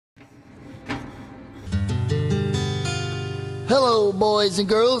Hello, boys and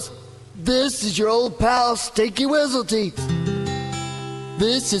girls. This is your old pal, Stinky Whistleteeth.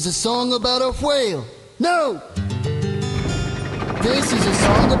 This is a song about a whale. No! This is a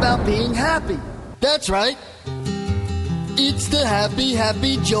song about being happy. That's right. It's the Happy,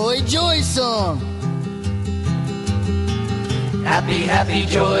 Happy, Joy, Joy song. Happy, happy,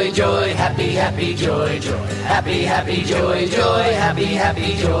 joy, joy, happy, happy, joy, joy. Happy, happy, joy, joy, happy,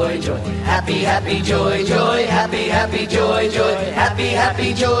 happy, joy, joy. Happy, happy, joy, joy, happy, happy, joy, joy. Happy,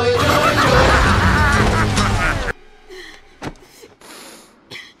 happy, joy, joy, joy.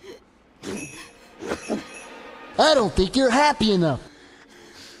 I don't think you're happy enough.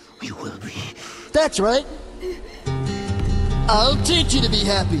 We will be. That's right. I'll teach you to be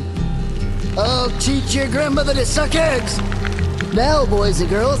happy. I'll teach your grandmother to suck eggs. Now, boys and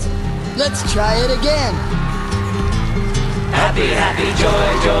girls, let's try it again. Happy, happy, joy,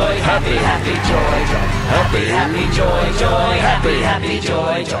 joy, happy, happy, joy, joy. Happy, happy, joy, joy, happy, happy,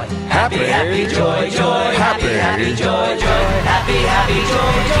 joy, joy. Happy, happy, joy, joy, happy, happy, joy, joy.